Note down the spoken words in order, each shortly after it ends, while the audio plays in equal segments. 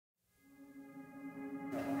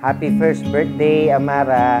Happy first birthday,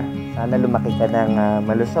 Amara. Sana lumaki ka ng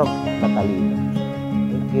malusog at matalino.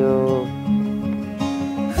 Thank you.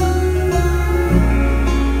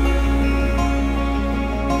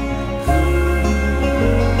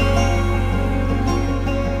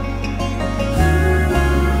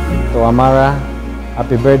 To Amara,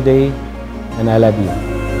 happy birthday, and I love you.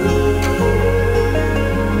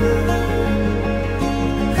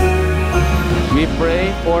 We pray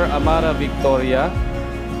for Amara Victoria.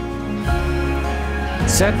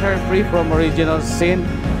 Set her free from original sin,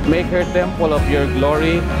 make her temple of your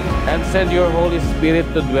glory, and send your Holy Spirit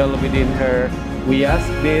to dwell within her. We ask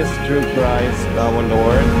this through Christ our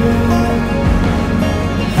Lord.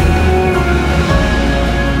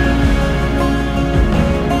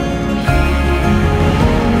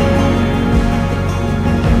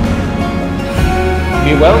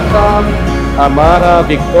 We welcome Amara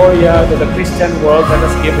Victoria to the Christian world. Let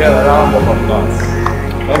us give her a round of applause.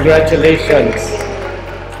 Congratulations.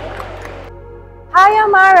 Hi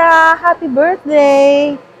Amara, happy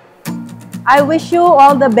birthday! I wish you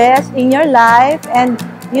all the best in your life, and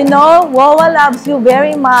you know Wawa loves you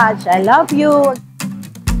very much. I love you.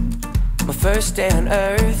 My first day on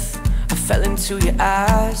earth, I fell into your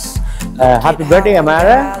eyes. Happy birthday,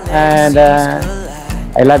 Amara, and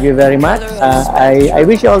I love you very much. I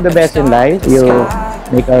wish you all the best in life. You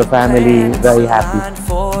make our family very happy.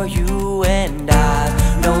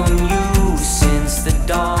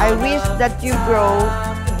 I wish that you grow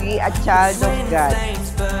to be a child of God.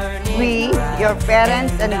 We, your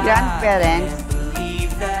parents and grandparents,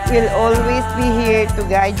 will always be here to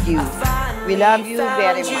guide you. We love you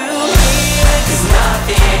very much.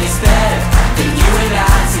 Nothing is better than you and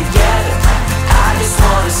I together. I just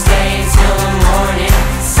want to stay until the morning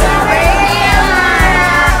sun.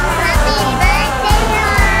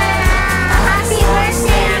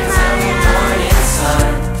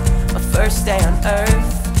 First day on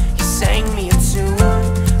earth, you sang me a tune.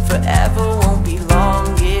 Forever won't be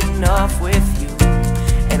long enough with you,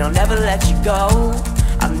 and I'll never let you go.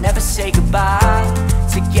 I'll never say goodbye.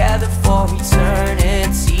 Together for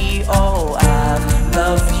eternity. Oh, I've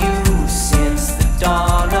loved you since the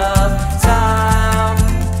dawn of time,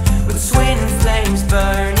 with twin flames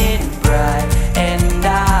burning bright, and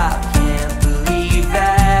I can't believe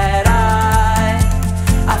that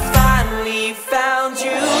I finally found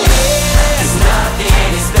you.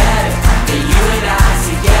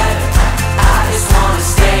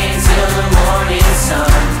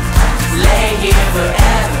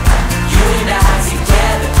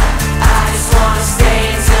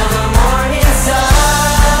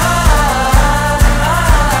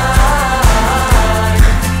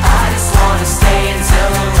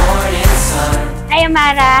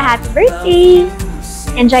 Amara, happy birthday!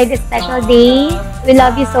 Enjoy this special day. We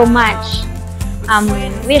love you so much.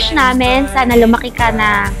 Wish namin sana lumaki ka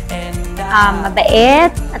na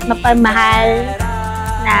mabait at mapamahal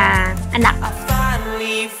na anak.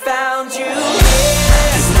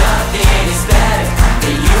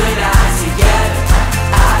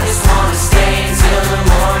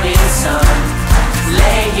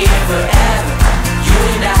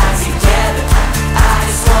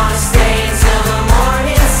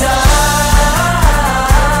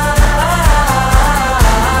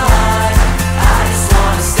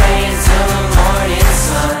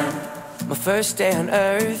 First day on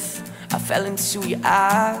earth, I fell into your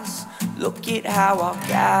eyes. Look at how our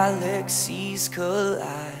galaxies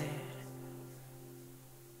collide.